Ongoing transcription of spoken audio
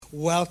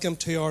Welcome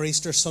to our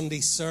Easter Sunday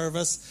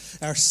service,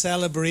 our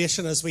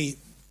celebration as we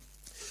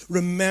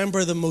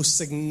remember the most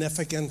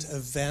significant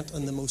event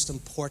and the most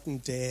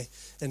important day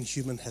in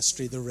human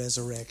history, the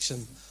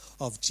resurrection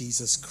of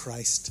Jesus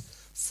Christ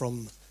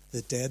from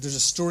the dead. There's a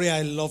story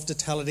I love to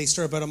tell at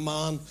Easter about a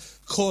man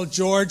called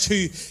George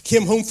who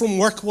came home from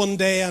work one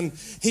day, and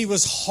he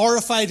was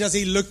horrified as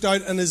he looked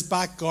out in his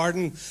back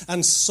garden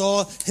and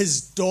saw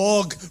his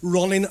dog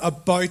running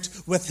about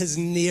with his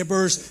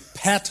neighbour's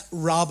pet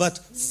rabbit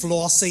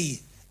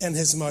Flossie in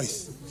his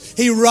mouth.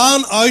 He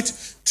ran out,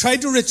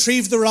 tried to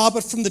retrieve the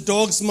rabbit from the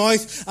dog's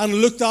mouth,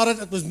 and looked at it.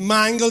 It was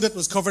mangled, it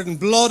was covered in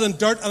blood and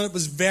dirt, and it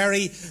was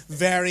very,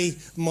 very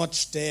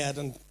much dead.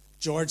 And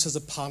George has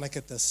a panic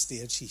at this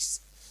stage. He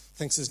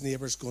thinks his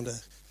neighbour's going to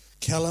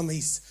kill him.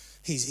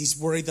 He's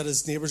worried that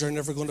his neighbours are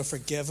never going to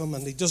forgive him,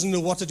 and he doesn't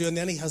know what to do. And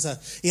then he has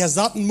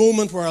that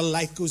moment where a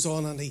light goes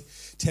on, and he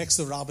takes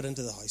the rabbit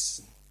into the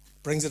house,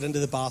 brings it into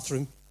the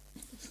bathroom,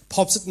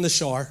 pops it in the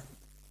shower,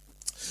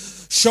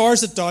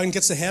 showers it down,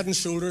 gets the head and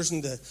shoulders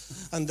and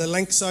the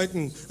links out,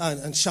 and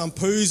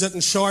shampoos it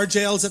and shower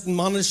gels it, and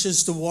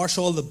manages to wash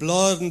all the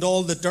blood and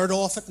all the dirt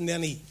off it, and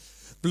then he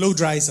blow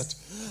dries it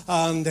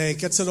and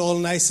gets it all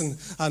nice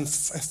and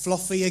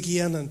fluffy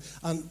again.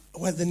 And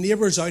when the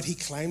neighbour's out, he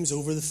climbs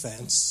over the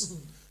fence,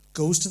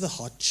 goes to the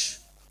hutch,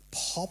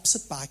 pops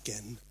it back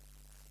in,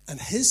 and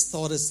his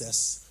thought is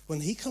this: when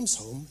he comes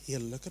home,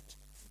 he'll look at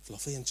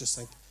Fluffy and just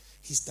think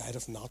he's died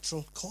of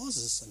natural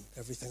causes and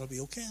everything will be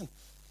okay. And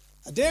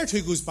a day or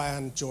two goes by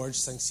and George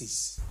thinks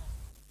he's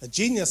a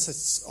genius.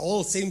 It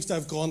all seems to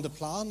have gone to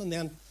plan. And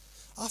then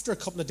after a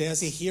couple of days,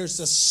 he hears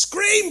this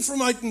scream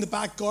from out in the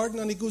back garden,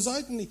 and he goes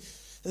out, and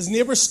his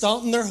neighbour's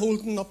standing there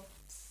holding up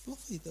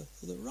Fluffy,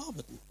 the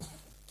rabbit. And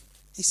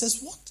he says,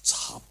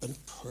 "What's happened,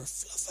 poor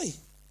Fluffy?"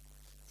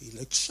 He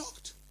looks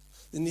shocked.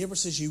 The neighbour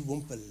says, "You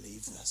won't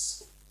believe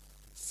this.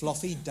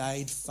 Fluffy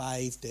died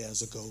 5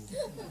 days ago.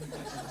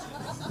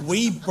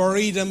 We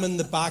buried him in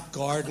the back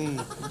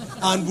garden,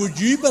 and would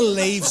you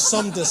believe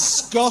some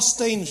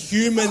disgusting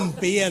human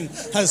being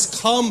has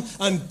come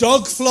and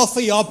dug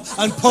Fluffy up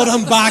and put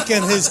him back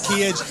in his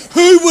cage?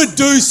 Who would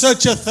do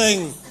such a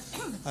thing?"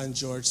 And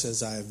George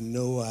says, "I have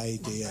no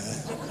idea."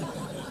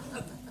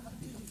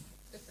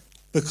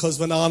 Because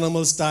when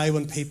animals die,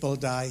 when people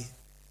die,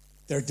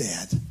 they're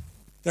dead.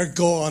 They're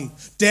gone.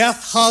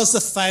 Death has the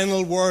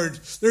final word.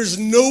 There's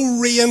no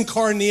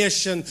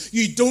reincarnation.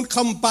 You don't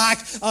come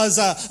back as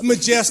a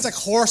majestic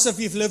horse if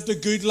you've lived a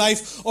good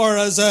life, or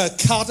as a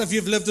cat if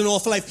you've lived an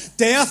awful life.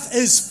 Death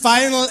is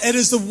final. It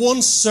is the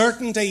one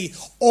certainty.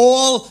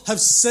 All have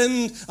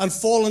sinned and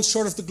fallen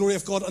short of the glory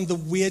of God, and the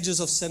wages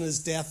of sin is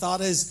death.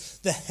 That is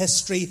the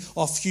history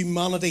of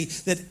humanity,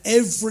 that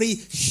every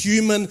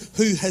human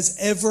who has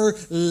ever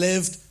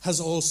lived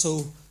has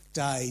also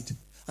died.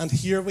 And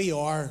here we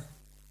are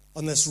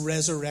on this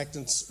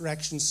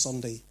Resurrection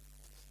Sunday,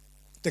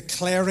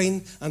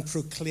 declaring and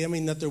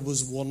proclaiming that there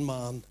was one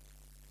man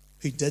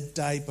who did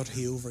die, but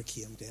he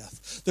overcame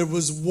death. There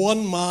was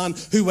one man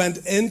who went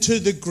into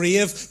the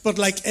grave, but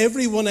like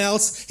everyone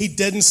else, he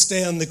didn't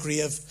stay in the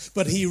grave,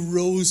 but he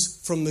rose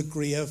from the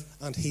grave,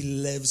 and he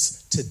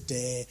lives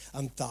today,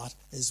 and that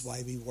is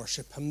why we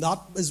worship him.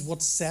 That is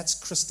what sets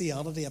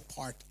Christianity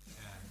apart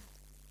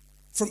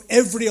from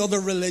every other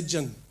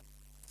religion.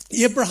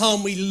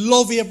 Abraham, we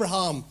love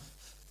Abraham.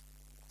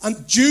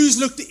 And Jews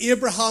look to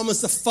Abraham as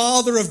the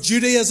father of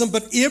Judaism,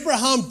 but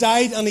Abraham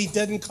died and he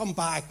didn't come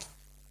back.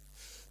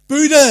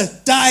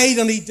 Buddha died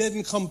and he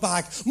didn't come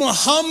back.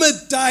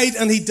 Muhammad died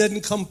and he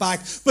didn't come back.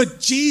 But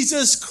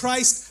Jesus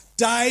Christ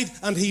died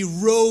and he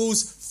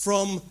rose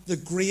from the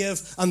grave,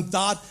 and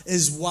that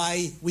is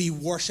why we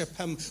worship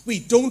him. We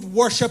don't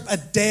worship a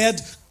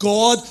dead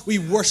God, we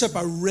worship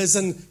a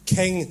risen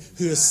King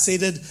who is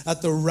seated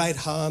at the right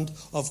hand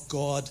of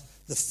God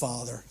the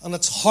Father. And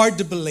it's hard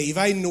to believe.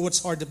 I know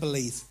it's hard to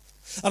believe.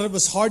 And it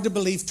was hard to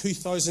believe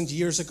 2,000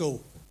 years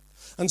ago.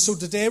 And so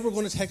today we're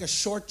going to take a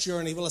short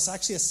journey. Well, it's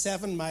actually a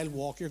 7-mile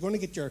walk. You're going to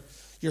get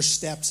your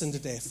steps in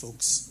today,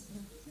 folks.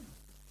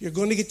 You're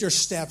going to get your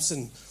steps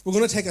in. We're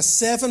going to take a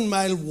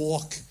 7-mile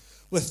walk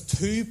with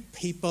two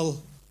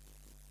people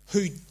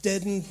who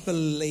didn't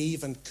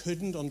believe and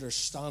couldn't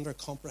understand or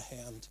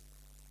comprehend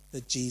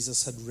that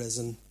Jesus had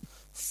risen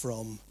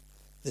from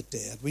the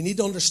dead. We need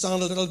to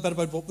understand a little bit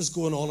about what was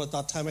going on at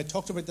that time. I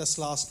talked about this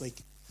last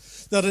week.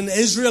 That in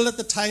Israel at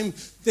the time,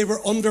 they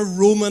were under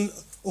Roman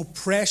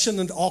oppression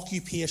and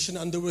occupation,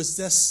 and there was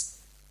this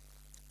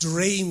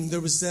dream,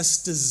 there was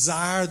this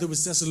desire, there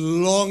was this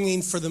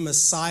longing for the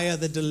Messiah,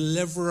 the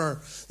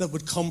deliverer that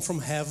would come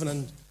from heaven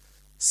and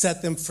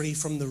set them free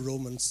from the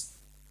Romans.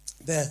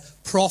 The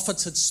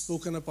prophets had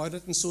spoken about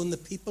it, and so in the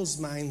people's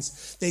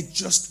minds, they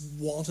just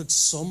wanted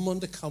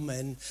someone to come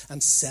in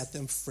and set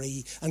them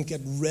free and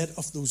get rid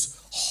of those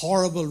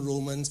horrible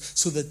Romans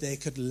so that they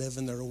could live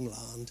in their own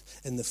land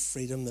in the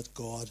freedom that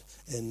God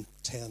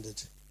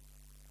intended.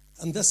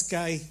 And this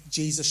guy,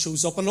 Jesus,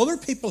 shows up, and other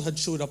people had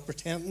showed up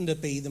pretending to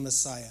be the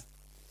Messiah,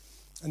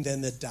 and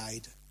then they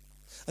died.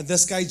 And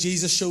this guy,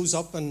 Jesus, shows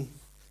up, and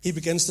he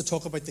begins to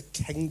talk about the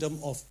kingdom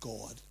of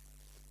God.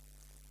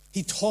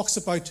 He talks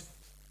about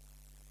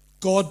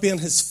God being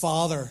his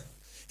Father.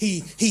 He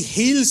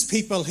heals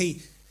people.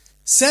 He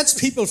sets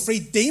people free.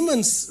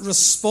 Demons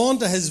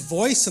respond to his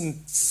voice and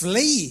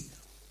flee.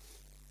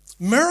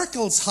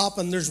 Miracles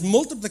happen. There's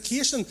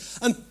multiplication.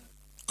 And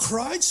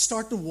crowds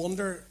start to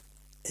wonder,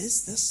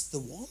 is this the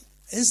one?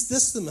 Is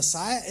this the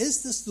Messiah?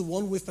 Is this the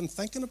one we've been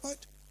thinking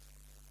about?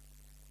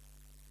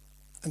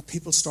 And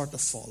people start to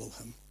follow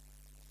him.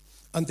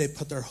 And they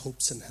put their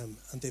hopes in him.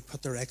 And they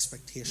put their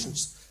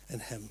expectations in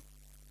him.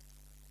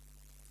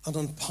 And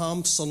on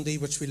Palm Sunday,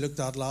 which we looked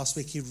at last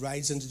week, he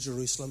rides into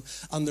Jerusalem.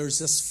 And there's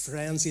this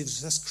frenzy,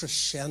 there's this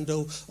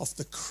crescendo of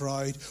the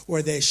crowd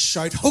where they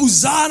shout,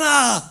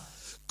 Hosanna!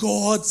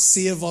 God,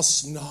 save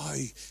us now.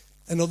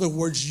 In other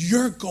words,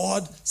 your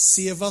God,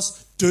 save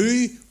us.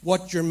 Do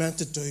what you're meant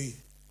to do.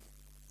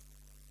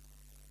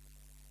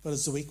 But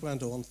as the week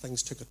went on,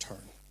 things took a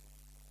turn.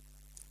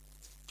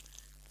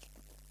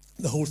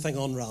 The whole thing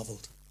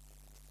unraveled.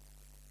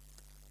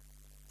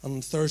 And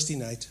on Thursday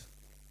night,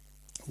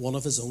 one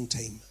of his own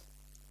team,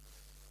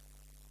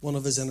 one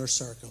of his inner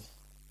circle,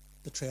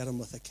 betrayed him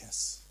with a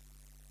kiss.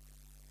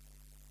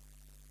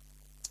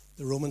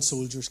 The Roman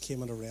soldiers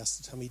came and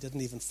arrested him. He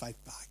didn't even fight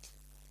back.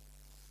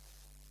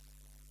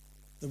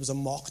 There was a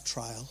mock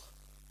trial,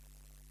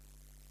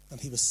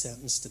 and he was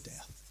sentenced to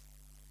death.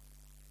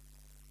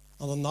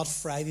 And on that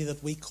Friday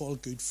that we call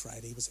Good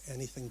Friday was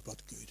anything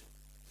but good.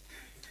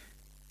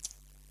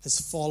 His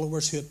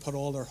followers, who had put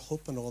all their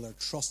hope and all their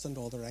trust and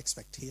all their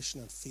expectation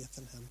and faith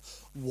in him,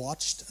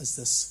 watched as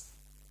this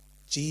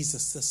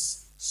Jesus,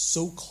 this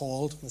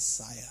so-called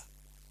Messiah,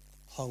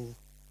 hung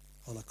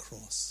on a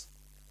cross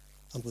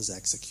and was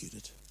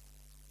executed.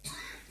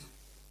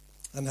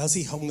 And as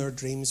he hung, their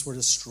dreams were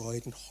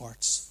destroyed and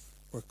hearts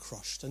were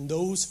crushed. And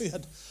those who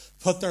had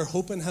put their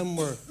hope in him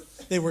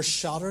they were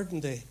shattered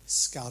and they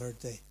scattered.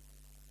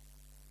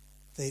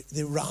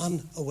 They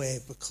ran away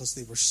because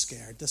they were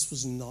scared. This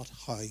was not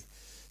how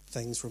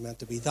things were meant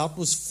to be. That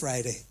was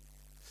Friday.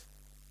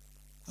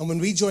 And when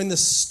we join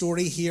this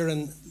story here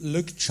in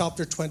Luke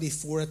chapter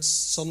 24, it's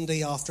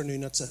Sunday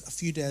afternoon. It's a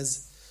few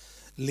days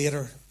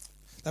later.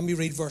 Let me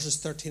read verses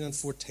 13 and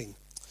 14.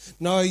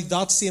 Now,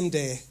 that same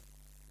day,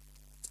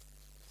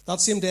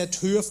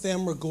 two of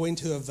them were going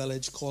to a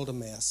village called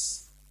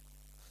Emmaus,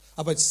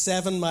 about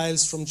 7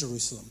 miles from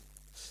Jerusalem.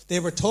 They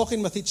were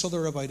talking with each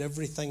other about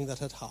everything that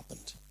had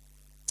happened.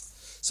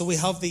 So we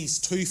have these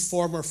two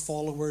former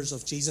followers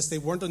of Jesus. They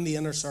weren't in the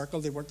inner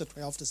circle. They weren't the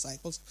 12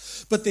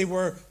 disciples. But they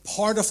were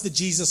part of the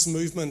Jesus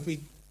movement.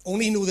 We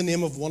only know the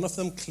name of one of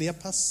them,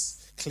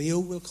 Cleopas. Cleo,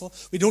 we'll call.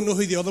 We don't know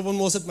who the other one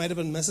was. It might have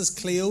been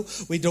Mrs. Cleo.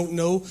 We don't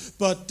know.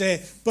 But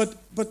they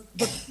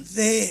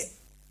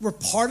were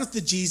part of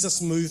the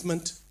Jesus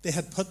movement. They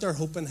had put their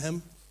hope in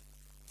him.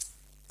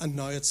 And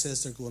now it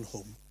says they're going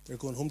home. They're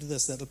going home to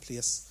this little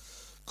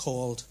place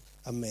called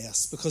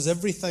Emmaus. Because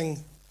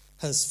everything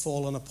has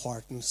fallen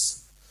apart. And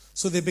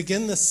so they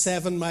begin this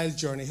 7-mile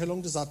journey. How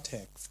long does that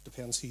take?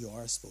 Depends who you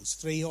are, I suppose.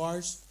 3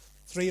 hours?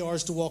 3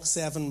 hours to walk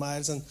 7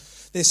 miles. And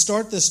they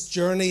start this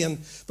journey, and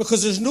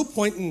because there's no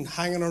point in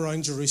hanging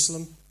around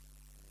Jerusalem.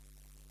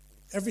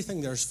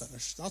 Everything there's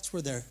finished. That's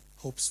where their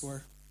hopes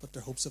were, but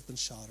their hopes have been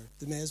shattered.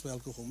 They may as well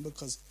go home,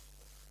 because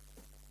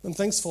when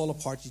things fall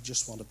apart, you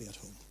just want to be at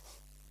home.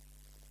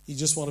 You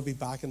just want to be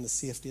back in the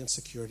safety and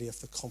security of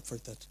the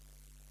comfort that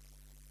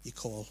you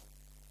call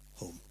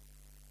home.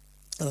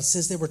 And it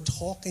says they were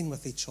talking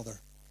with each other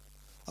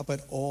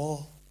about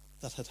all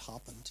that had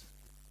happened.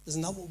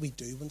 Isn't that what we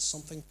do when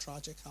something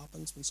tragic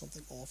happens, when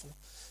something awful?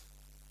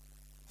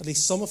 At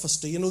least some of us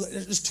do. You know,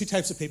 there's two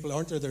types of people,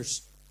 aren't there?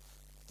 There's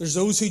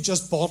those who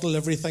just bottle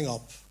everything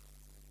up.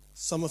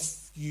 Some of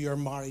you are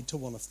married to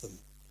one of them.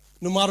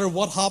 No matter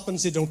what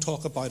happens, they don't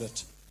talk about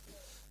it.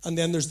 And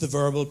then there's the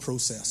verbal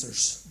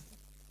processors.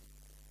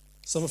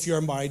 Some of you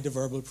are married to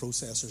verbal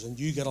processors, and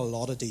you get a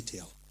lot of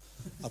detail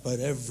about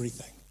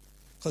everything.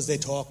 Because they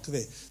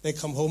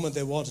come home and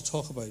they want to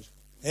talk about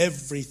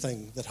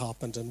everything that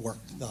happened in work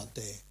that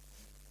day.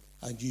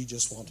 And you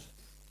just want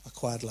a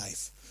quiet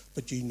life.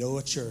 But you know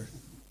it's your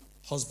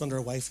husband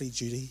or wifely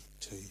duty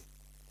to,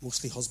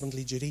 mostly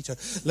husbandly duty, to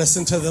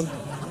listen to them.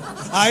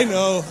 I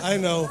know.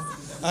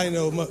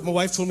 My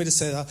wife told me to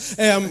say that.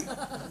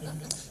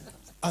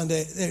 And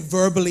they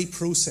verbally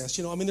process.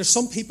 You know, I mean, there's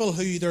some people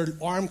who their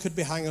arm could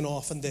be hanging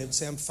off and they'd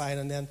say, I'm fine.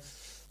 And then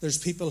there's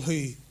people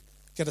who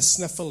get a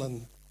sniffle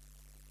and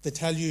they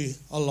tell you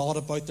a lot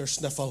about their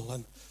sniffle,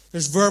 and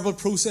there's verbal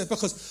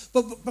process.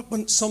 But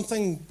when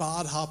something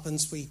bad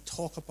happens, we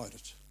talk about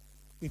it.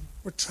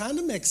 We're trying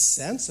to make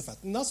sense of it,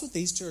 and that's what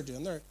these two are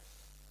doing.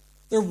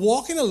 They're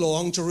walking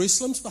along.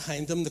 Jerusalem's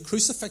behind them, the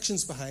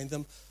crucifixion's behind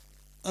them,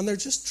 and they're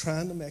just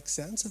trying to make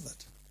sense of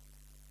it.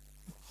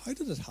 How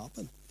did it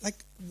happen?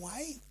 Like,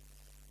 why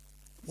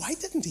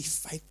didn't he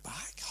fight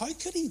back? How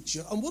could he?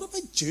 And what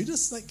about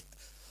Judas? Like,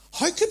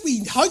 how could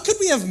we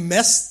have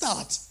missed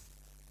that?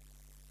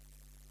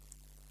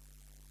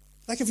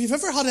 Like, if you've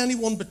ever had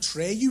anyone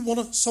betray you,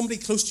 somebody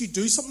close to you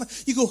do something,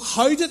 you go,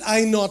 how did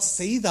I not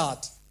see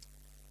that?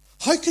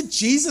 How could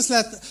Jesus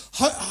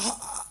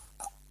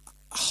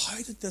how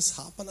did this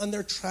happen? And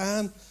they're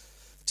trying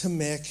to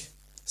make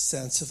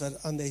sense of it,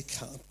 and they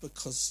can't,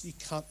 because you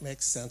can't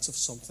make sense of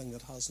something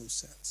that has no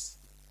sense.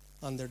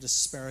 And they're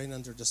despairing,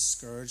 and they're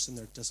discouraged, and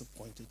they're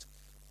disappointed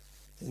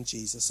in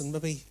Jesus. And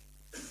maybe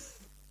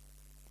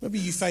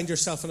you find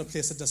yourself in a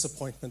place of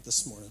disappointment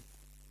this morning.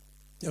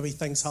 Maybe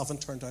things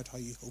haven't turned out how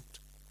you hoped.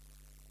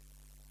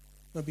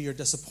 Maybe you're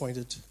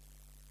disappointed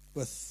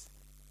with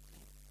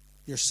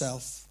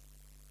yourself.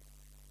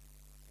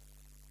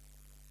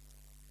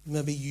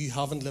 Maybe you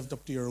haven't lived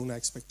up to your own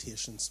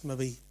expectations.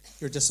 Maybe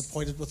you're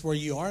disappointed with where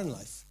you are in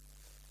life.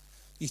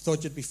 You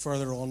thought you'd be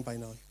further on by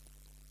now.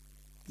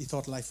 You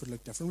thought life would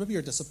look different. Maybe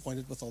you're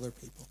disappointed with other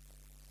people,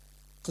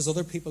 because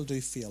other people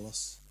do fail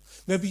us.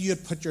 Maybe you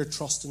had put your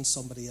trust in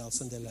somebody else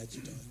and they let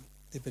you down.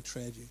 They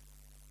betrayed you.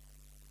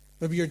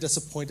 Maybe you're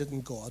disappointed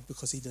in God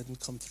because he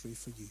didn't come through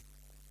for you.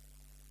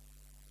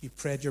 You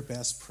prayed your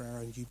best prayer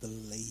and you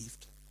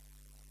believed,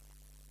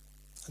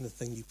 and the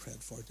thing you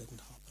prayed for didn't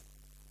happen.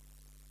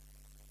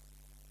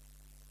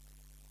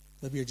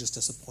 Maybe you're just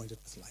disappointed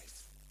with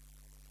life.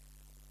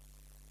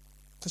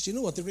 Because you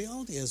know what? The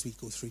reality is we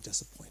go through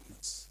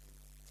disappointments.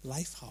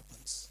 Life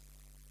happens.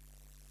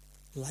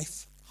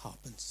 Life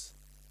happens.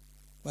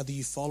 Whether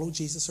you follow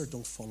Jesus or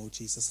don't follow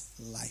Jesus,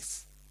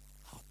 life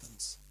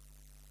happens.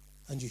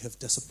 And you have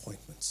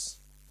disappointments.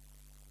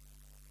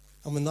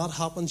 And when that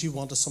happens, you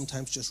want to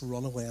sometimes just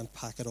run away and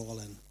pack it all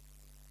in.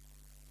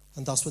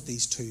 And that's what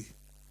these two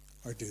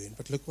are doing.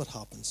 But look what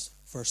happens.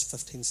 Verse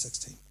 15,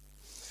 16.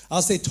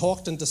 As they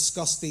talked and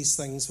discussed these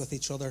things with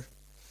each other,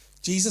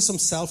 Jesus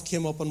himself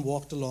came up and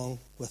walked along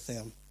with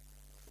them,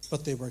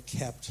 but they were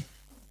kept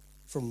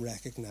from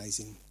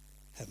recognizing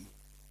him.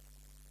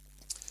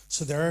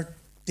 So they're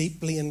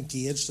deeply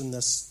engaged in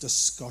this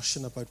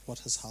discussion about what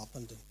has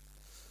happened. And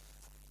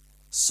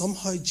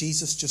somehow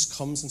Jesus just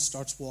comes and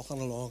starts walking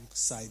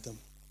alongside them.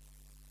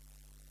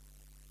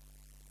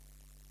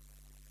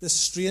 This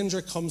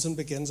stranger comes and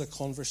begins a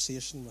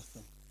conversation with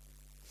them.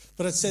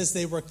 But it says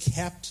they were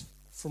kept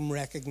from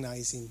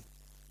recognizing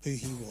who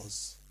he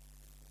was.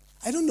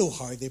 I don't know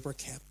how they were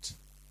kept.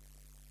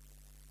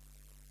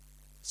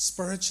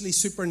 Spiritually,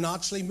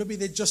 supernaturally, maybe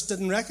they just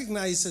didn't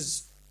recognize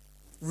his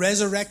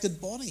resurrected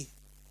body.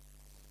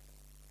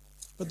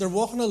 But they're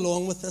walking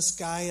along with this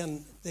guy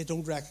and they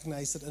don't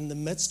recognize that in the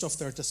midst of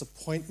their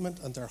disappointment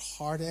and their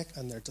heartache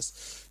and their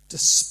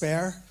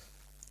despair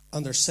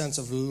and their sense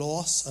of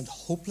loss and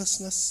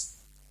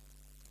hopelessness,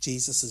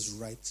 Jesus is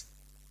right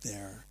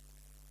there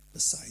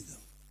beside them.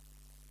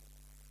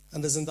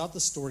 And isn't that the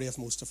story of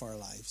most of our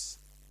lives?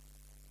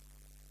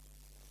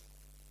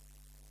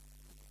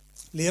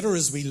 Later,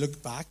 as we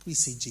look back, we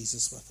see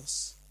Jesus with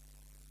us.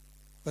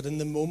 But in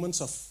the moments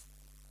of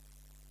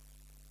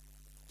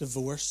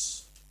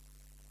divorce,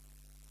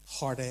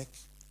 heartache,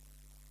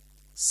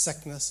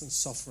 sickness, and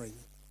suffering,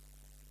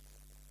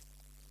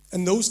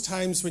 in those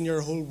times when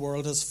your whole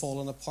world has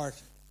fallen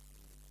apart,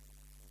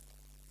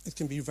 it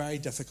can be very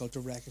difficult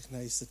to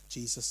recognize that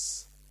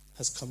Jesus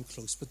has come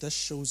close. But this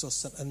shows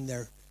us that in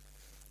their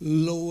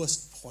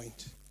lowest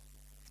point,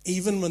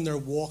 even when they're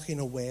walking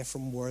away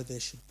from where they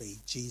should be,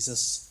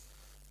 Jesus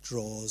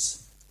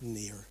draws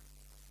near.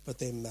 But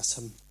they miss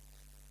him,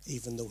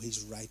 even though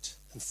he's right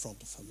in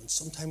front of them. And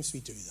sometimes we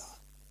do that.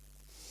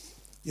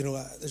 You know,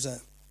 there's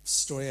a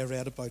story I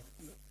read about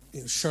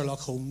Sherlock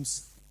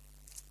Holmes.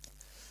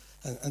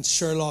 And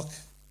Sherlock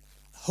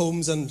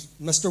Holmes and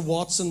Mr.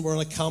 Watson were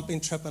on a camping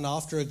trip, and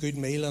after a good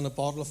meal and a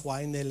bottle of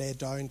wine, they lay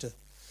down to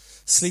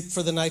sleep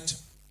for the night.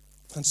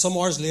 And some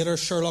hours later,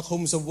 Sherlock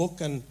Holmes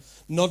awoke and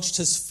nudged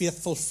his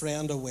faithful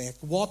friend awake.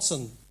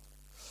 "Watson,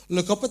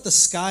 look up at the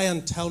sky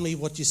and tell me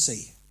what you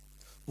see."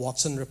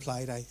 Watson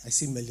replied, I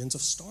see millions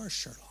of stars,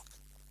 Sherlock."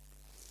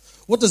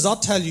 "What does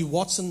that tell you?"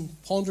 Watson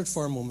pondered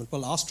for a moment.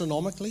 "Well,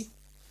 astronomically,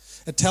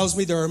 it tells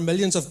me there are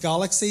millions of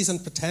galaxies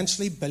and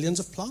potentially billions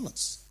of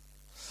planets.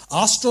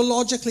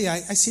 Astrologically,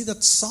 I see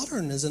that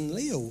Saturn is in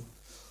Leo.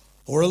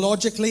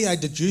 Horologically, I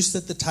deduce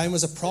that the time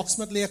is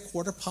approximately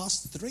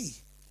 3:15.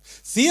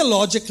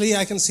 Theologically,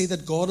 I can see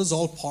that God is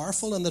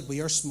all-powerful and that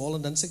we are small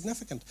and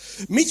insignificant.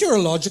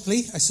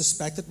 Meteorologically, I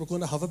suspect that we're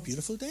going to have a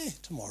beautiful day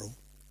tomorrow.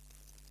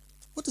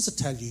 What does it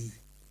tell you,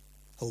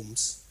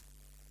 Holmes?"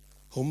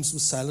 Holmes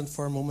was silent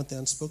for a moment,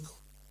 then spoke.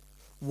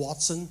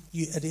 "Watson,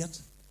 you idiot,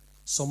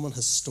 someone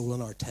has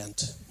stolen our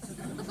tent."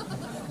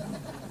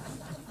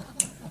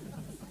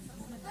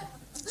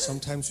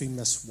 Sometimes we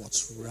miss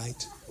what's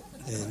right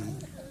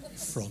in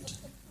front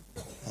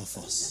of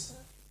us.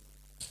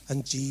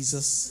 And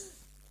Jesus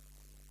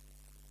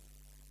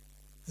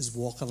is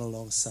walking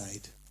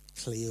alongside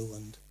Cleo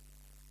and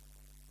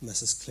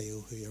Mrs.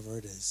 Cleo, whoever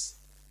it is.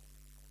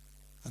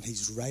 And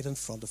he's right in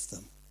front of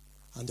them.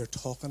 And they're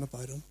talking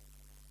about him.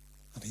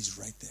 And he's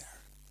right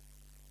there.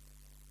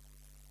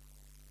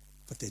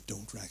 But they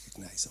don't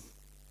recognize him.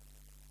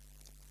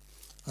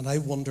 And I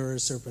wonder,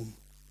 has there been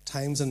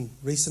times in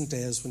recent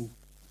days when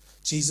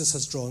Jesus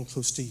has drawn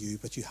close to you,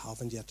 but you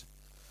haven't yet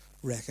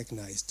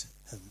recognized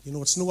him. You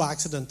know, it's no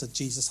accident that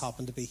Jesus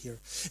happened to be here.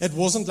 It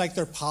wasn't like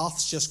their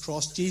paths just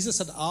crossed. Jesus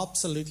had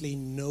absolutely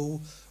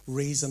no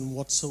reason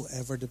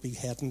whatsoever to be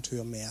heading to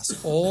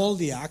Emmaus. All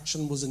the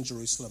action was in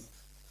Jerusalem.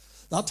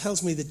 That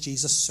tells me that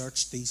Jesus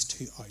searched these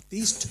two out.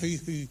 These two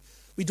who,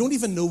 we don't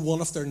even know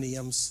one of their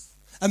names.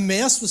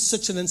 Emmaus was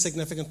such an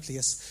insignificant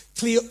place.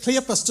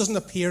 Cleopas doesn't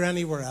appear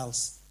anywhere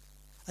else.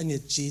 And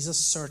yet Jesus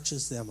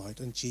searches them out,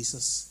 and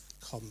Jesus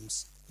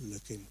comes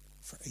looking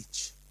for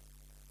each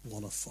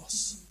one of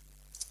us.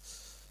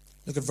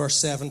 Look at verse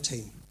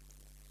 17.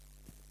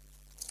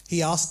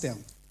 He asked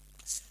them,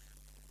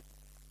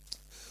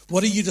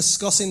 "What are you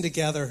discussing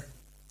together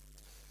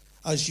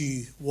as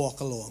you walk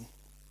along?"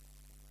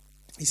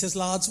 He says,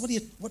 "Lads, what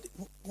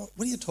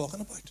are you talking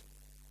about?"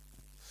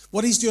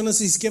 What he's doing is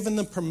he's giving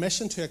them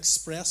permission to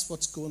express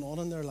what's going on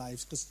in their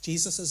lives, because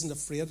Jesus isn't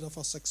afraid of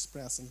us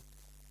expressing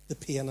the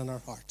pain in our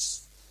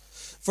hearts.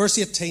 Verse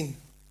 18.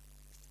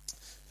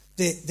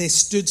 They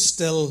stood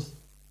still,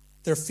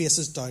 their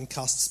faces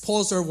downcast.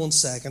 Pause there 1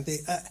 second.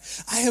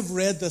 I have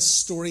read this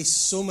story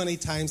so many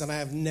times and I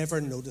have never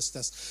noticed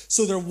this.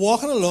 So they're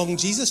walking along,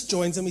 Jesus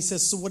joins them, he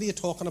says, "So what are you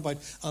talking about?"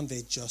 And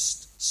they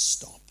just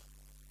stop.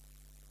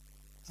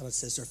 And it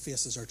says their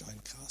faces are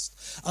downcast.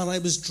 And I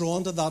was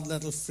drawn to that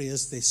little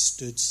phrase, they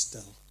stood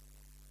still.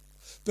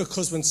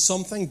 Because when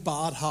something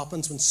bad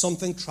happens, when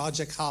something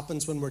tragic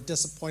happens, when we're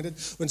disappointed,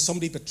 when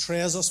somebody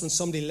betrays us, when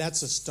somebody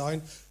lets us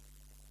down,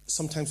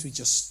 sometimes we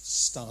just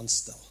stand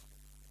still.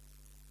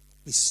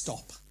 We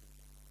stop.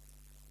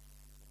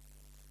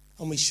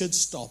 And we should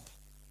stop.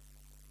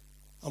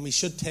 And we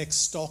should take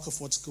stock of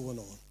what's going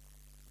on.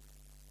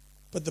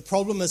 But the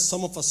problem is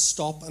some of us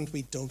stop and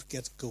we don't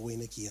get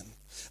going again.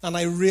 And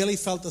I really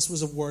felt this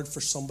was a word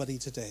for somebody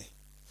today.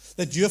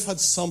 That you have had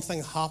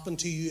something happen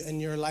to you in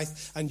your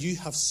life and you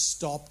have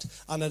stopped,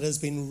 and it has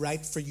been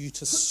right for you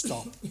to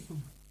stop.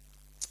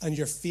 And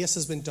your face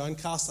has been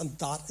downcast, and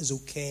that is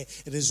okay.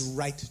 It is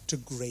right to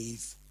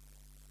grieve.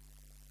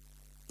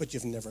 But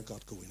you've never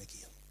got going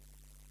again.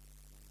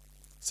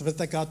 It's a bit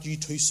like that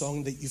U2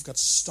 song that you've got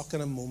stuck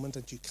in a moment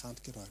and you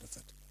can't get out of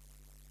it.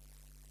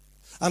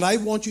 And I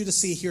want you to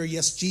see here,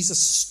 yes, Jesus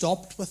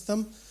stopped with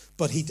them,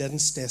 but he didn't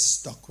stay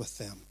stuck with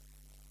them.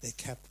 They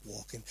kept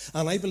walking.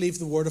 And I believe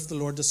the word of the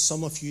Lord to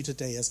some of you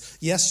today is,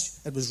 yes,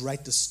 it was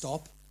right to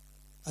stop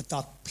at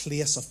that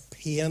place of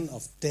pain,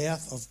 of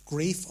death, of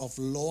grief, of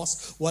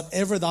loss,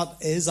 whatever that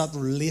is, that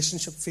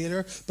relationship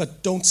failure,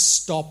 but don't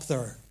stop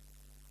there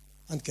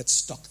and get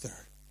stuck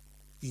there.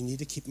 You need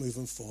to keep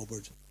moving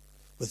forward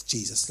with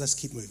Jesus. Let's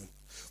keep moving.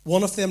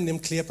 One of them,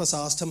 named Cleopas,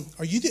 asked him,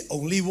 "Are you the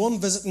only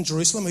one visiting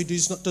Jerusalem who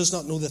does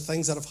not know the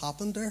things that have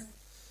happened there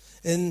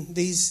in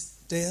these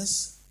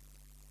days?"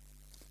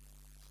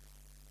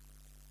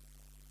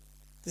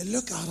 They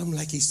look at him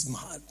like he's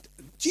mad.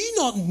 Do you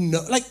not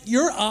know? Like,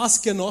 you're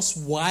asking us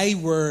why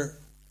we're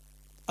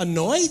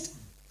annoyed?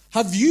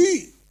 Do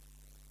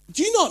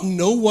you not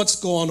know what's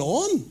going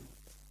on?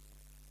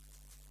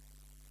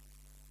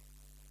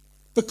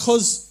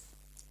 Because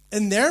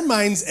in their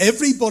minds,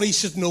 everybody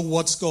should know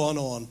what's going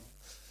on.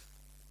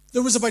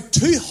 There was about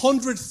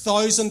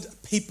 200,000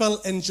 people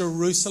in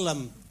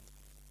Jerusalem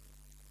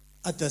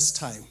at this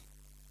time.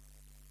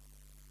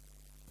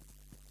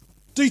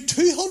 Do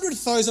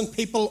 200,000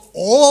 people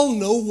all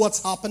know what's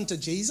happened to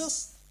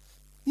Jesus?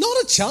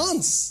 Not a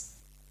chance.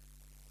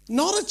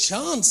 Not a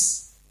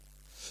chance.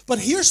 But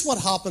here's what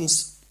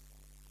happens.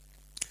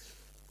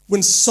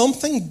 When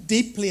something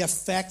deeply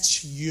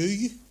affects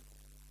you,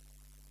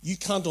 you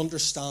can't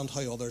understand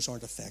how others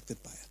aren't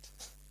affected by it.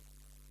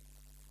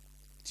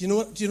 Do you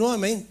know what I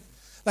mean?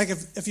 Like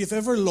if you've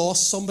ever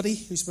lost somebody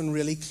who's been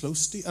really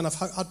close to you, and I've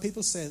had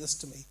people say this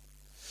to me,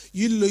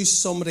 you lose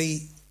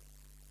somebody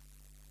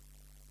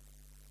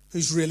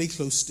who's really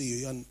close to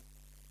you, and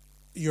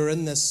you're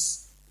in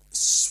this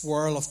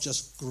swirl of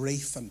just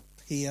grief and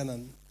pain,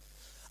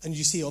 and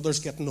you see others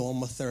getting on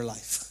with their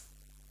life.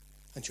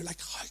 And you're like,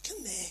 how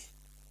can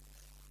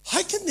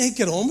they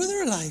get on with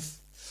their life?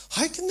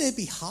 How can they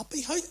be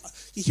happy?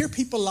 You hear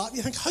people laugh,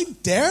 you think, how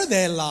dare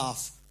they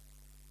laugh?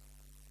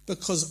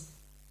 Because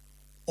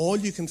all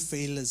you can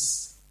feel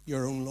is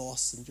your own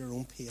loss and your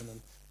own pain,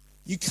 and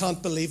you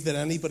can't believe that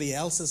anybody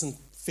else isn't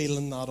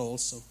feeling that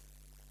also.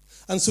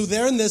 And so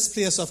they're in this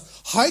place of,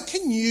 how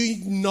can you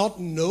not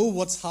know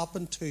what's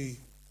happened to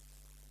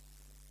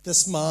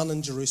this man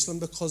in Jerusalem?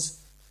 Because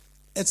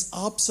it's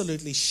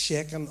absolutely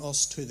shaken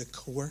us to the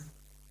core.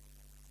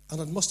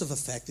 And it must have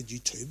affected you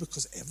too,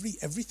 because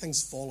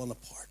everything's fallen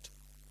apart.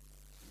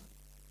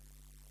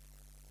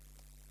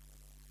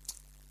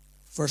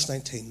 Verse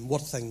 19,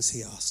 what things,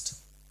 he asked.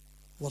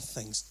 What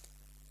things?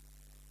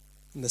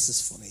 And this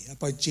is funny.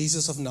 About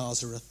Jesus of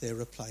Nazareth, they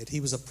replied. He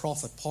was a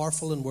prophet,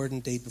 powerful in word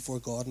and deed before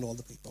God and all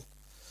the people.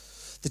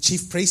 The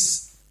chief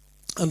priests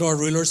and our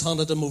rulers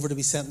handed him over to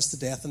be sentenced to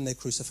death, and they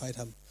crucified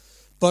him.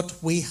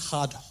 But we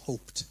had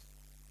hoped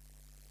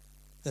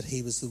that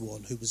he was the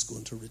one who was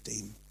going to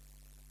redeem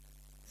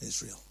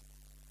Israel.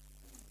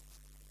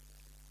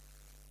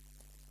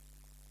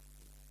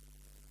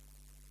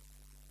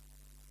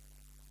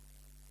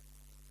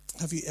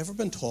 Have you ever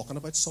been talking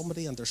about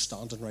somebody and they're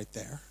standing right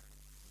there?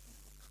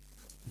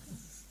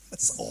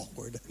 That's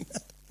awkward, isn't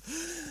it?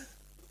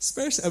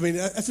 Especially, I mean,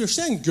 if you're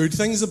saying good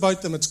things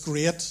about them, it's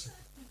great.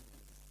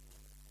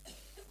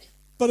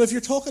 But if you're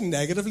talking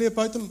negatively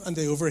about them and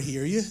they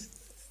overhear you,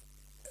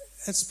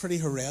 it's pretty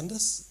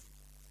horrendous.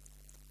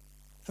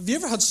 Have you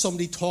ever had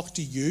somebody talk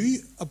to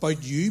you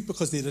about you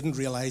because they didn't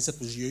realize it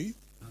was you?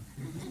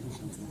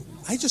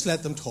 I just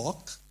let them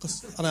talk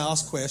and I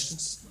ask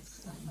questions.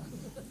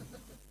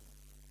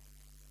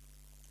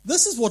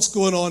 This is what's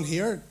going on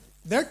here.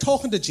 They're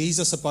talking to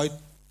Jesus about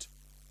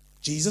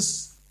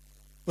Jesus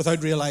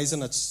without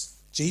realizing it's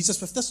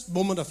Jesus, with this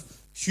moment of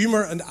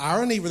humor and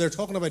irony where they're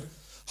talking about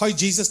how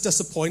Jesus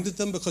disappointed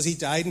them because he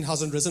died and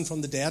hasn't risen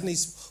from the dead, and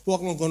he's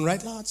walking on going,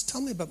 right, lads,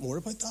 tell me a bit more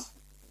about that.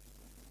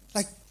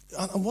 Like,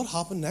 and what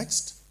happened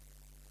next?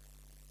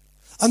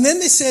 And then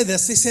they say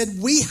this, they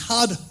said, we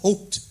had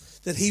hoped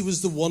that he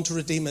was the one to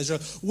redeem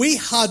Israel. We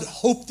had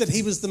hoped that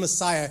he was the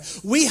Messiah.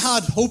 We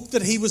had hoped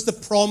that he was the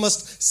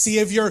promised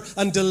Savior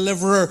and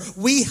Deliverer.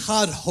 We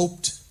had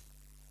hoped.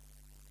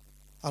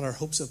 And our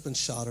hopes have been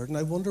shattered. And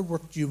I wonder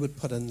what you would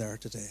put in there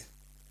today.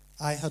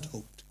 I had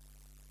hoped.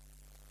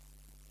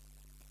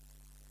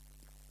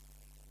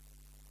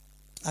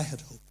 I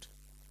had hoped.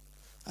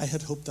 I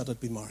had hoped that I'd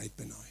be married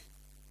by now.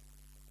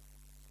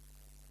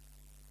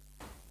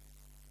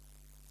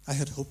 I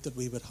had hoped that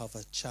we would have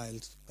a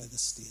child by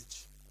this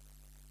stage.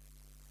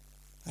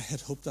 I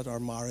had hoped that our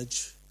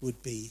marriage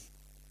would be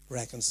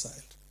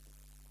reconciled.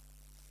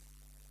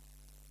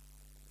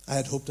 I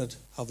had hoped I'd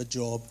have a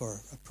job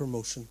or a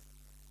promotion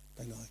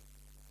by now.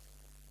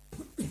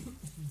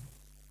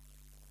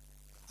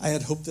 I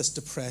had hoped this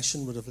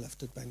depression would have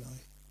lifted by now.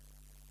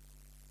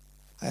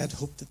 I had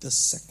hoped that this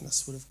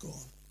sickness would have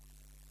gone.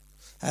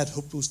 I had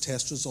hoped those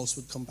test results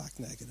would come back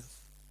negative.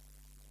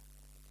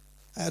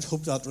 I had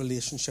hoped that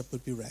relationship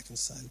would be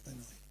reconciled by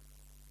now.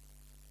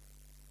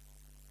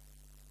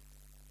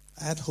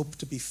 I had hoped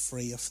to be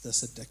free of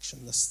this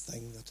addiction, this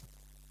thing that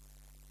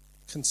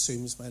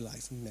consumes my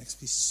life and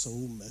makes me so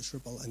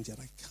miserable, and yet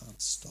I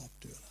can't stop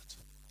doing it.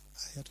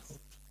 I had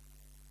hoped.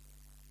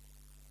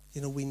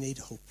 You know, we need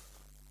hope.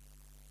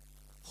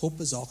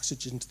 Hope is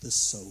oxygen to the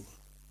soul.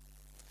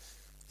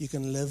 You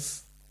can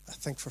live, I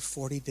think, for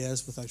 40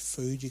 days without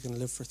food. You can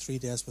live for 3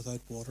 days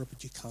without water,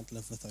 but you can't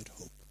live without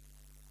hope.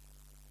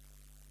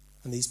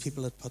 And these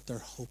people had put their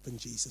hope in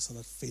Jesus, and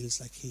it feels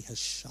like he has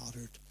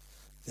shattered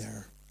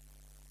their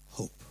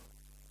hope.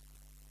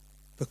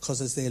 Because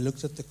as they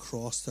looked at the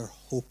cross, their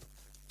hope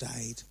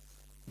died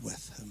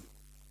with him.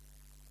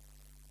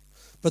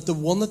 But the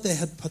one that they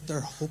had put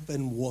their hope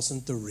in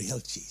wasn't the real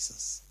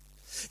Jesus.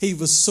 He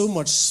was so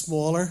much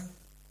smaller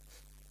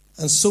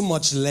and so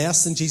much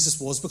less than Jesus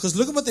was. Because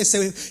look at what they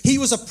say. He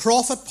was a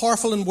prophet,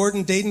 powerful in word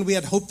and deed, and we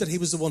had hoped that he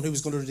was the one who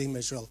was going to redeem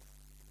Israel.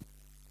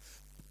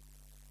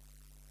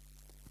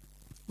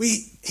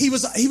 He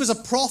was a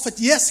prophet.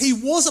 Yes, he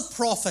was a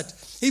prophet.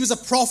 He was a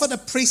prophet, a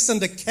priest,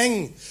 and a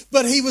king.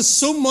 But he was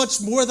so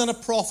much more than a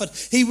prophet.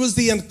 He was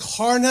the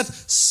incarnate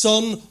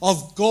Son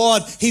of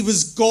God. He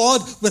was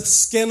God with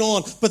skin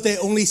on, but they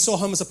only saw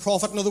him as a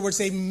prophet. In other words,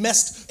 they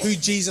missed who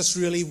Jesus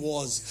really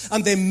was.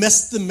 And they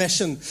missed the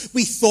mission.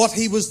 We thought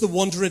he was the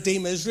one to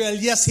redeem Israel.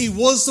 Yes, he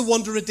was the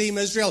one to redeem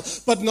Israel,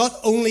 but not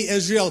only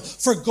Israel.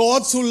 For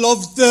God so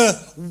loved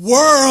the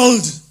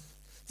world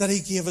that he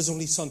gave his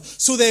only son.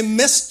 So they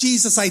miss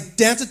Jesus'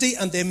 identity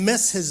and they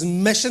miss his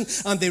mission,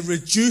 and they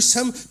reduce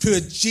him to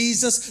a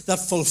Jesus that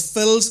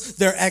fulfills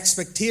their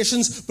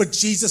expectations. But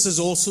Jesus is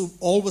also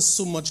always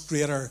so much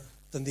greater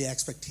than the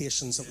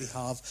expectations that we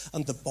have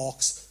and the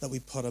box that we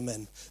put him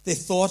in. They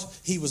thought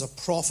he was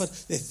a prophet.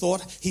 They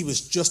thought he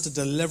was just a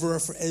deliverer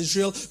for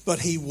Israel, but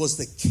he was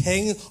the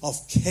King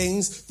of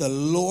kings, the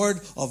Lord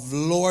of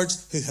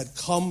lords, who had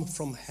come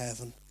from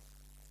heaven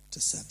to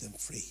set them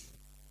free.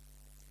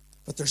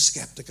 But they're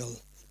skeptical.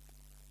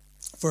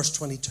 Verse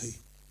 22.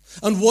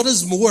 And what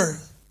is more,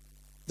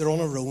 they're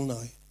on a roll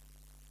now.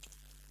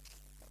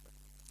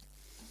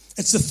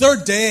 It's the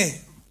third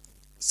day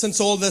since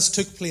all this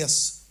took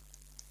place.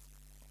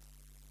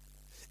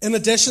 In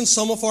addition,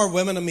 some of our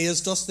women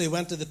amazed us. They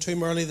went to the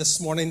tomb early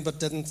this morning but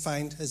didn't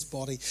find his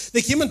body.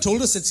 They came and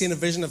told us they'd seen a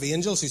vision of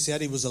angels who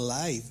said he was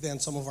alive. Then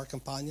some of our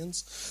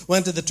companions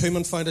went to the tomb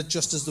and found it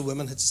just as the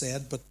women had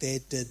said, but they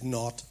did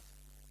not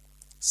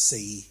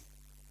see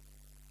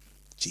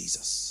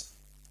Jesus.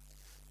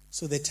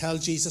 So they tell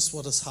Jesus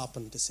what has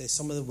happened. They say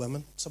some of the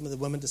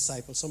women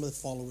disciples, some of the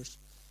followers,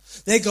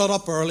 they got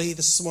up early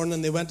this morning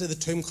and they went to the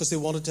tomb because they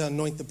wanted to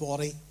anoint the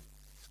body,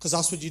 because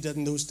that's what you did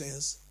in those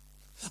days.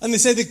 And they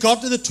say they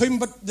got to the tomb,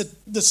 but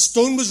the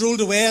stone was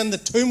rolled away and the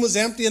tomb was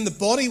empty and the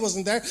body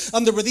wasn't there,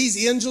 and there were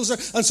these angels there.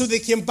 And so they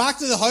came back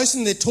to the house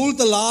and they told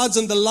the lads,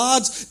 and the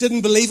lads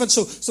didn't believe it.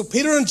 So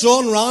Peter and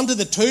John ran to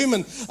the tomb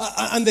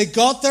and they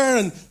got there,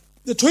 and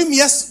the tomb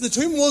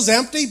was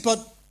empty,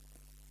 but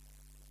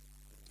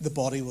the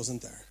body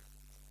wasn't there.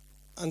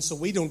 And so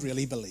we don't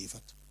really believe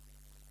it.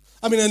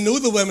 I mean, I know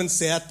the women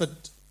say it,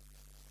 but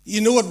You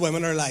know what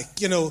women are like.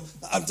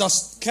 I'm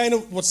just kind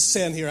of what's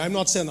saying here. I'm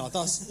not saying that.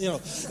 That's,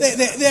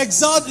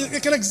 they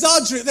can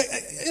exaggerate.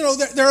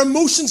 Their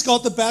emotions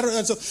got the better.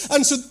 And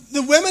so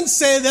the women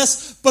say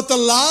this, but the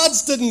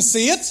lads didn't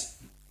see it.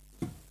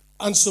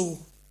 And so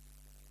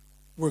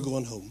we're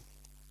going home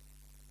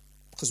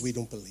because we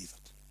don't believe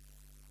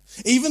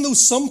it. Even though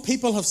some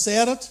people have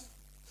said it,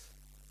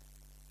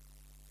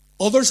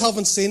 others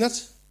haven't seen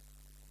it.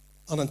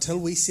 And until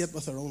we see it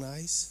with our own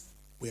eyes,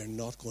 we are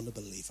not going to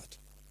believe it.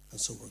 And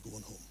so we're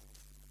going home.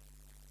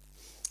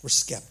 We're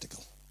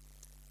skeptical.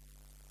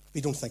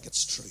 We don't think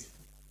it's true.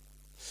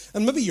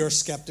 And maybe you're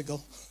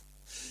skeptical.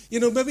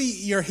 Maybe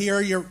you're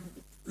here, you're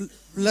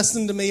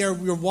listening to me, or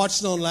you're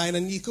watching online,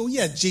 and you go,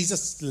 yeah,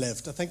 Jesus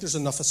lived. I think there's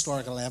enough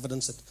historical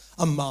evidence that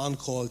a man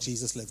called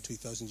Jesus lived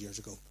 2,000 years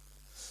ago.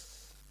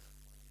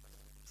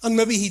 And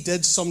maybe he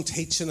did some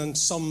teaching and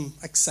some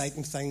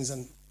exciting things.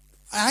 And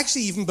I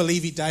actually even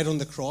believe he died on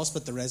the cross,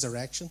 but the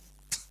resurrection,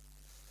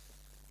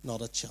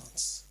 not a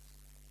chance.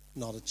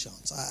 Not a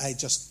chance.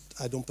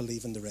 I don't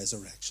believe in the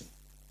resurrection.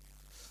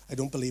 I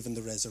don't believe in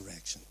the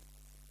resurrection.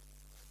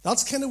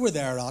 That's kind of where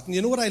they're at. And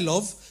you know what I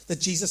love? That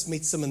Jesus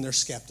meets them in their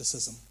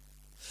skepticism.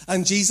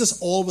 And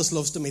Jesus always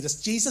loves to meet us.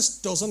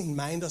 Jesus doesn't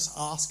mind us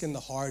asking the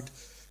hard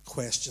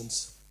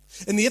questions.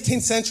 In the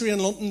 18th century in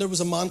London, there was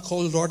a man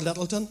called Lord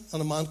Lyttelton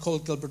and a man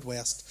called Gilbert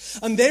West.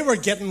 And they were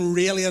getting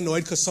really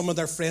annoyed because some of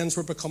their friends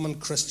were becoming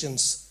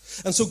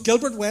Christians. And so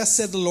Gilbert West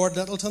said to Lord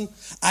Lyttelton,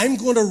 I'm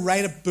going to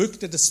write a book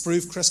to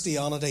disprove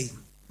Christianity.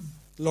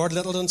 Lord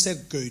Lyttelton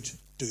said, good,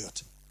 do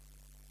it.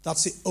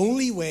 That's the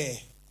only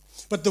way.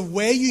 But the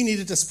way you need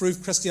to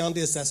disprove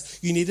Christianity is this.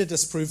 You need to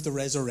disprove the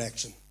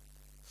resurrection.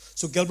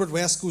 So Gilbert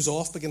West goes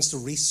off, begins to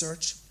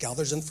research,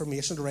 gathers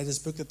information to write his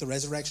book that the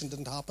resurrection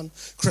didn't happen.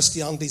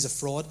 Christianity's a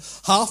fraud.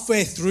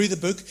 Halfway through the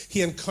book,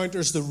 he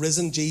encounters the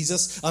risen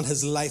Jesus and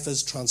his life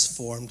is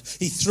transformed.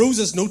 He throws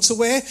his notes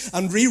away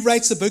and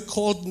rewrites a book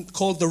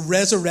called The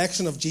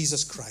Resurrection of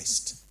Jesus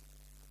Christ.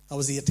 That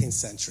was the 18th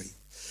century.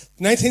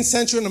 19th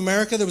century in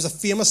America, there was a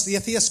famous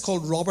atheist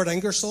called Robert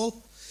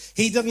Ingersoll.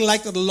 He didn't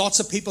like that lots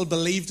of people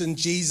believed in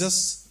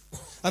Jesus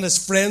and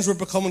his friends were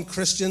becoming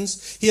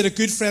Christians. He had a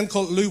good friend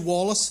called Lew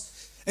Wallace.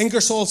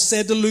 Ingersoll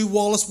said to Lew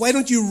Wallace, why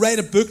don't you write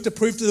a book to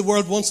prove to the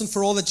world once and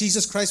for all that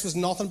Jesus Christ was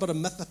nothing but a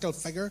mythical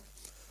figure,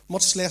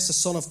 much less the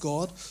Son of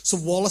God? So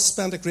Wallace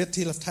spent a great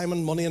deal of time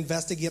and money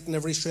investigating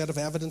every shred of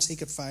evidence he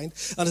could find,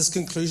 and his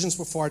conclusions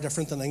were far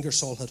different than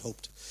Ingersoll had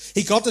hoped.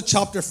 He got to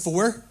chapter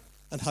 4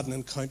 and had an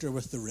encounter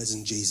with the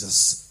risen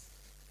Jesus.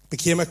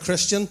 Became a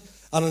Christian,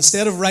 and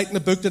instead of writing a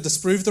book to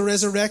disprove the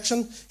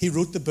resurrection, he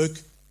wrote the book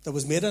that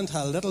was made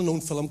into a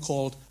little-known film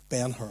called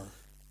Ben-Hur.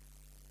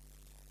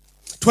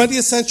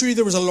 20th century,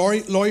 there was a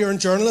lawyer and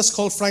journalist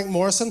called Frank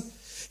Morrison.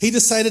 He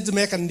decided to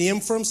make a name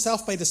for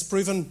himself by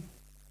disproving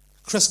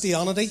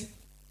Christianity.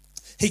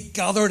 He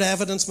gathered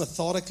evidence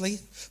methodically,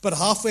 but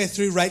halfway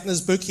through writing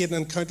his book, he had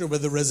an encounter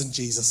with the risen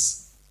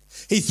Jesus.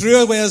 He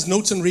threw away his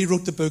notes and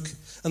rewrote the book,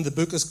 and the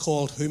book is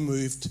called Who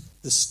Moved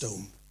the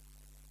Stone?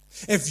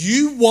 If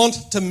you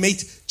want to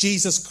meet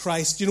Jesus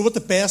Christ, you know what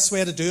the best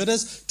way to do it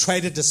is?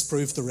 Try to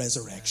disprove the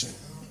resurrection.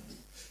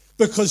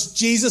 Because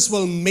Jesus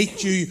will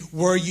meet you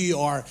where you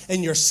are,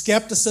 in your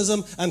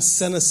skepticism and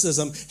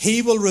cynicism.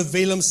 He will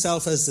reveal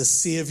himself as the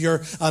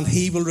Savior, and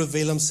he will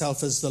reveal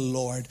himself as the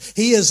Lord.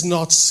 He is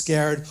not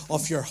scared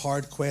of your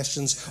hard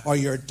questions or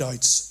your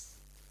doubts.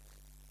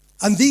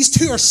 And these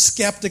two are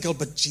skeptical,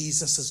 but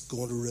Jesus is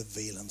going to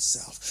reveal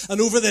himself.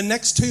 And over the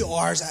next 2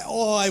 hours,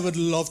 I would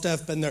love to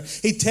have been there.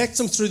 He takes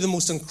them through the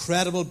most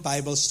incredible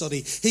Bible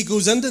study. He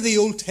goes into the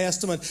Old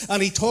Testament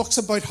and he talks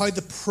about how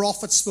the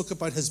prophets spoke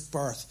about his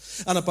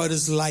birth and about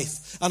his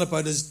life and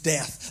about his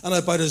death and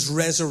about his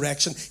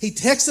resurrection. He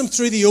takes them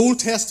through the Old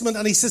Testament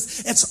and he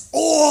says, it's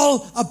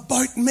all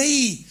about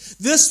me.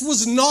 This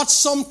was not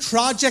some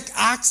tragic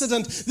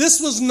accident.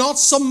 This was not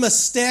some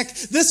mistake.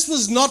 This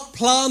was not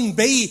plan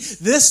B.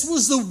 This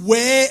was the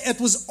way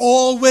it was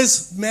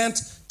always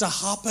meant to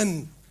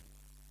happen.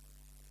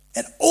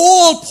 It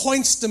all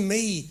points to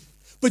me.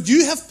 But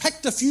you have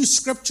picked a few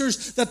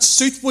scriptures that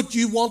suit what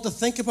you want to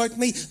think about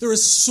me. There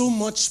is so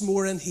much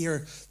more in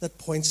here that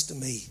points to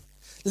me.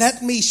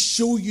 Let me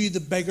show you the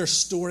bigger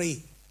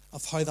story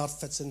of how that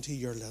fits into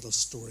your little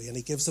story. And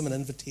he gives them an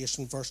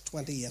invitation, verse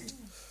 28.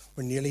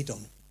 We're nearly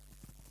done.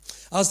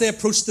 As they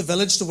approached the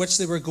village to which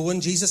they were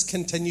going, Jesus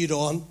continued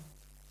on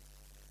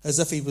as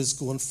if he was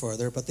going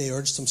further, but they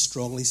urged him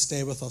strongly,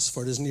 stay with us,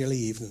 for it is nearly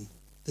evening.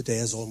 The day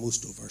is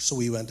almost over. So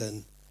we went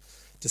in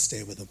to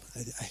stay with him.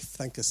 I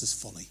think this is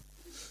funny.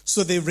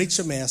 So they reach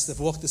Emmaus, they've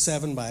walked the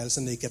 7 miles,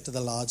 and they get to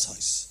the lad's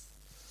house.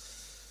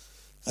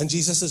 And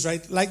Jesus is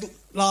right, like,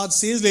 lad,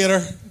 see you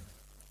later.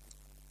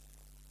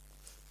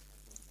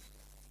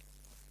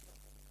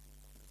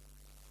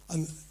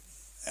 And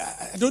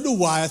I don't know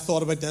why I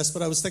thought about this,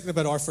 but I was thinking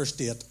about our first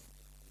date.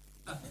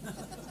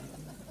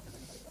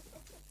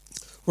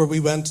 Where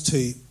we went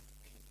to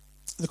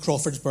the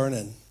Crawford's Burn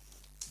Inn.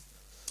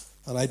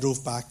 And I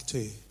drove back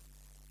to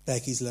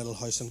Becky's little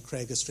house on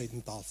Craigavon Street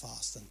in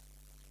Belfast. And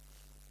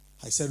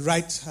I said,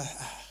 right,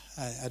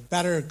 I'd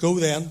better go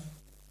then.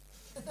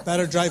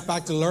 Better drive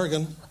back to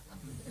Lurgan.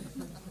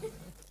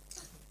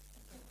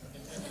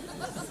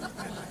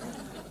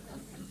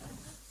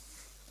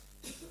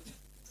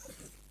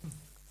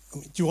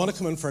 Do you want to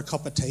come in for a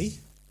cup of tea?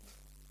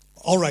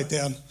 All right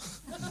then.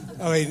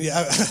 I mean,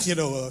 you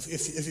know,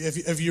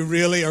 if you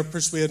really are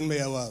persuading me,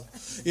 I will.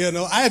 You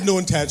know, I had no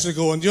intention of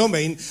going. Do you know what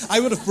I mean? I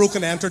would have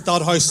broken entered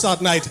that house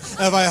that night if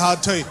I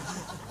had to.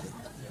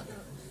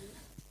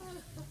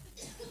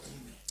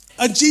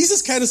 And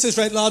Jesus kind of says,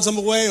 right, lads, I'm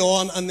away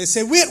on. And they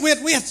say, wait.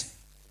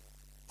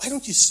 Why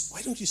don't you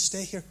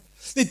stay here?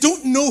 They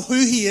don't know who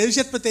he is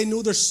yet, but they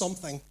know there's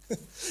something.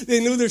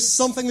 They know there's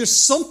something. There's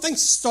something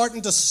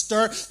starting to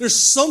stir. There's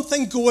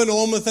something going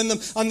on within them.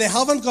 And they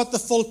haven't got the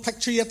full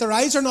picture yet. Their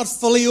eyes are not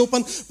fully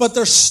open, but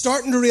they're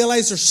starting to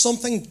realize there's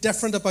something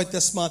different about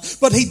this man.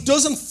 But he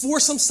doesn't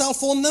force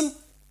himself on them.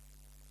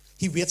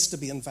 He waits to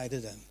be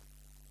invited in.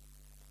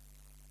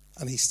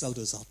 And he still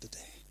does that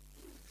today.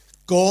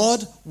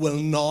 God will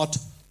not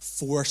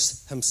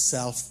force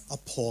himself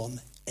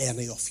upon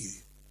any of you.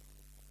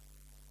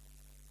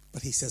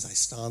 But he says, I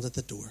stand at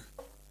the door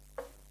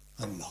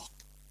and knock.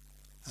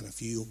 And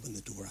if you open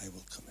the door, I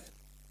will come in.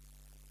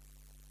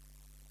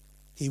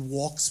 He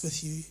walks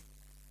with you.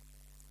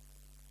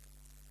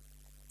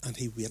 And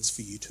he waits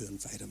for you to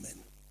invite him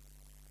in.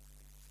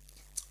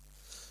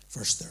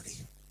 Verse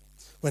 30.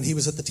 When he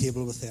was at the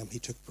table with them, he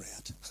took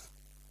bread.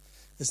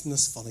 Isn't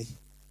this funny?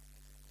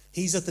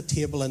 He's at the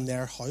table in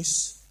their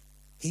house.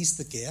 He's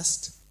the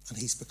guest. And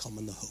he's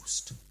becoming the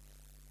host.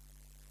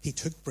 He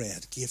took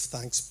bread, gave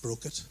thanks,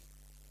 broke it.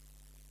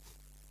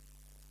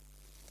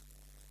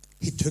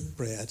 He took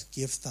bread,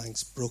 gave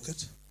thanks, broke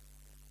it,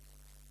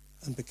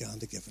 and began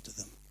to give it to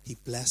them. He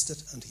blessed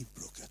it and he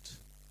broke it.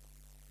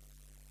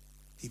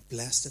 He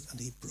blessed it and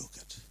he broke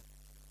it.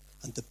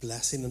 And the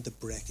blessing and the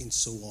breaking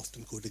so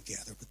often go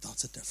together, but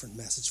that's a different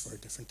message for a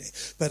different day.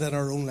 But in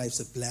our own lives,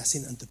 the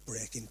blessing and the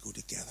breaking go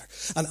together.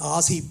 And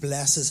as he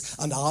blesses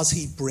and as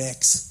he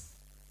breaks,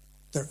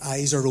 their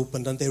eyes are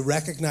opened and they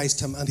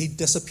recognized him and he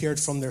disappeared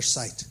from their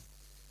sight.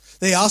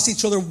 They asked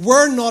each other,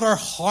 were not our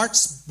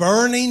hearts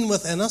burning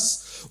within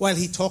us while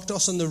he talked to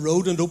us on the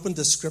road and opened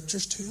the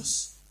scriptures to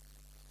us?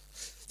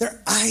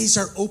 Their eyes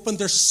are open.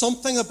 There's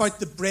something about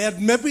the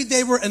bread. Maybe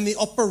they were in the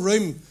upper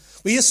room.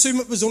 We assume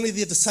it was only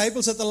the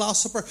disciples at the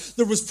Last Supper.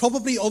 There was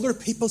probably other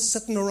people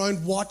sitting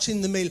around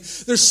watching the meal.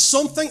 There's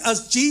something,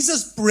 as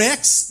Jesus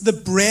breaks the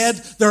bread,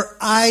 their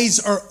eyes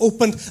are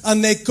opened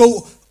and they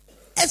go,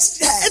 it's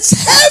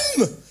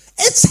him!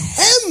 It's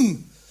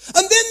him!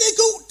 And then they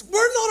go,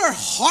 were not our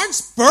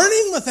hearts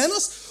burning within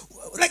us?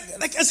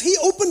 Like as he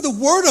opened the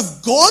word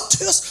of God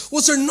to us,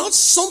 was there not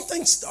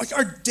something,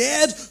 our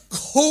dead,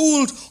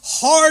 cold,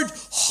 hard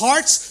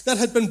hearts that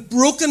had been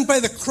broken by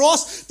the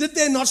cross, did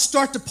they not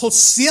start to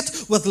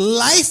pulsate with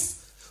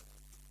life?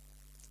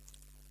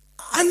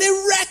 And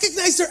they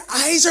recognize their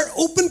eyes are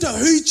open to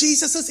who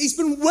Jesus is. He's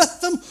been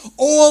with them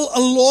all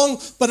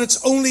along, but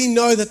it's only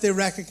now that they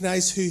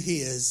recognize who he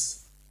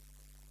is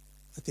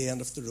at the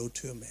end of the road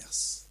to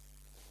Emmaus.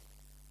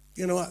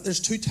 You know, there's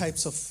two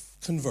types of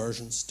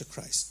conversions to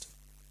Christ.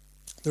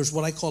 There's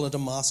what I call a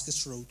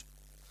Damascus road.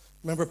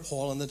 Remember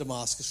Paul on the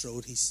Damascus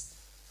road? He's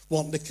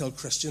wanting to kill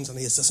Christians and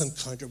he has this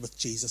encounter with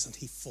Jesus and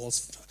he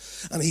falls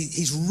and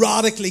he's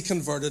radically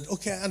converted.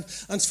 Okay,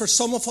 and for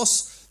some of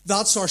us,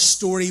 that's our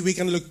story. We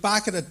can look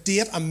back at a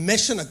date, a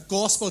mission, a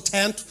gospel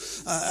tent,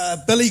 a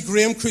Billy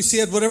Graham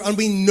crusade, whatever, and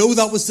we know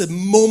that was the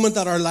moment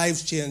that our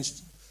lives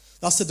changed.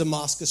 That's the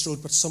Damascus road,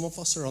 but some of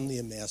us are on the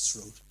Emmaus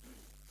road.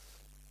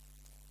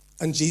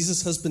 And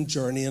Jesus has been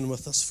journeying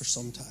with us for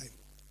some time.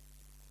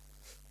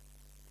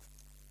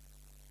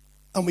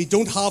 And we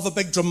don't have a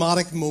big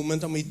dramatic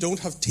moment, and we don't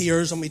have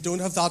tears, and we don't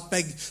have that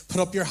big put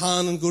up your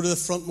hand and go to the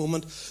front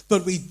moment.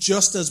 But we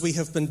just, as we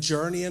have been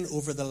journeying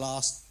over the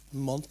last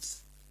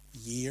month,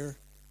 year,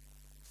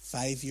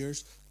 5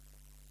 years,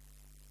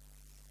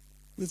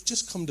 we've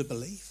just come to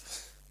believe.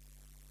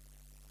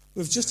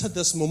 We've just had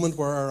this moment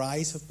where our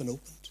eyes have been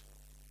opened.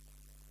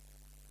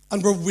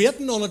 And we're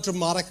waiting on a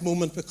dramatic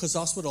moment because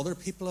that's what other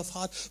people have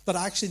had. But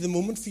actually the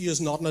moment for you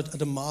is not a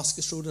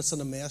Damascus road, it's an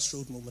Emmaus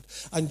road moment.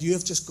 And you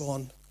have just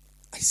gone,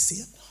 I see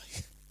it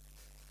now.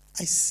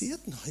 I see it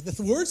now.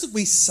 The words that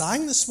we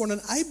sang this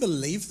morning, I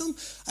believe them.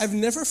 I've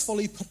never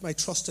fully put my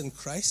trust in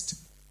Christ,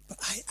 but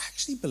I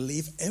actually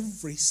believe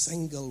every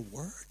single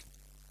word.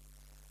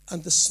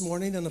 And this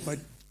morning, in about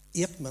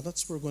 8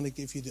 minutes, we're going to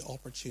give you the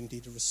opportunity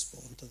to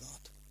respond to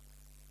that.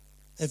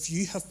 If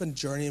you have been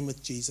journeying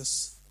with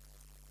Jesus,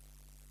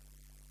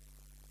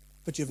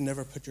 but you've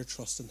never put your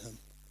trust in him,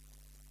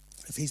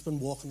 if he's been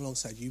walking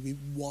alongside you, we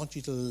want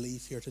you to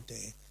leave here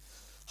today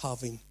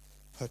having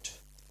put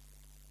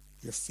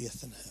your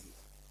faith in him.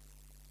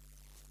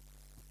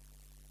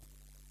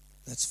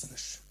 Let's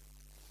finish.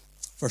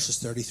 Verses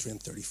 33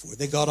 and 34.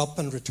 They got up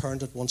and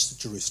returned at once to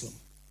Jerusalem.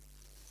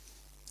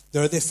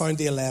 There they found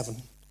the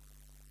 11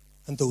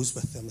 and those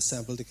with them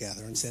assembled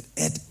together and said,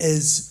 "It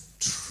is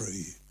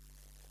true.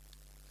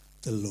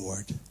 The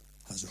Lord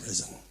has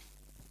risen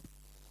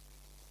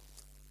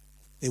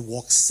They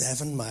walk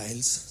 7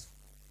 miles,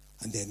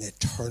 and then they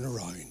turn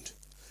around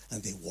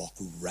and they walk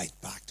right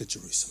back to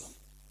Jerusalem.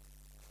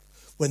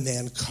 When they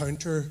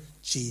encounter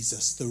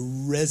Jesus, the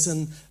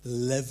risen,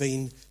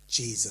 living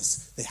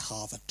Jesus, they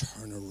have a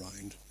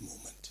turnaround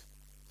moment.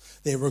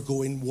 They were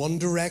going one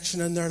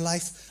direction in their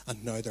life,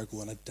 and now they're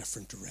going a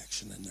different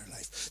direction in their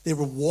life. They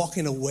were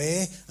walking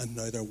away, and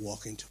now they're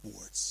walking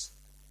towards.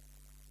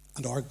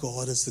 And our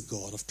God is the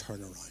God of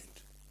turnaround.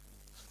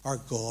 Our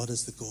God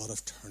is the God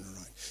of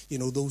turnaround. You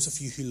know, those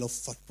of you who love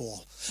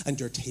football and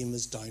your team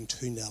is down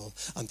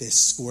 2-0 and they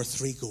score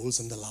 3 goals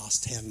in the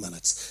last 10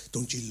 minutes,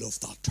 don't you love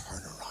that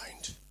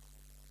turnaround?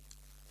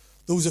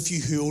 Those of you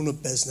who own a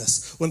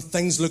business, when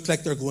things look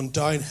like they're going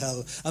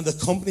downhill and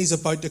the company's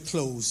about to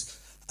close,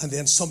 and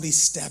then somebody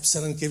steps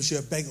in and gives you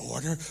a big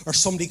order, or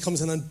somebody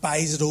comes in and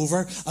buys it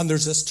over, and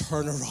there's this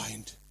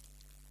turnaround.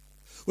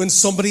 When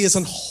somebody is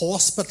in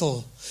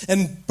hospital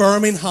in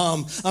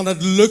Birmingham and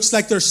it looks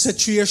like their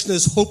situation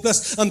is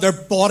hopeless and their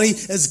body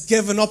is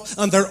giving up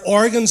and their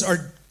organs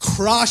are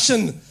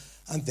crashing,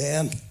 and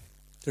then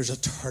there's a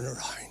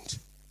turnaround.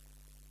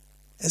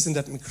 Isn't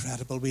it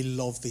incredible? We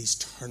love these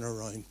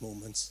turnaround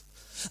moments.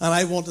 And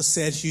I want to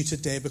say to you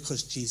today,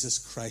 because Jesus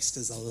Christ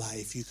is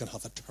alive, you can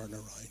have a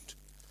turnaround.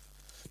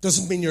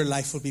 Doesn't mean your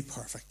life will be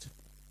perfect.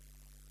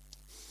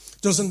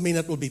 Doesn't mean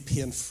it will be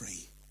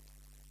pain-free.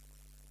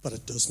 But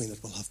it does mean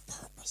it will have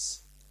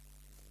purpose.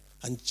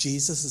 And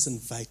Jesus is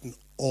inviting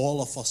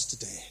all of us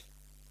today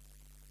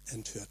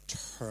into a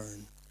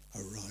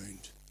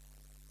turn-around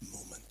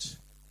moment.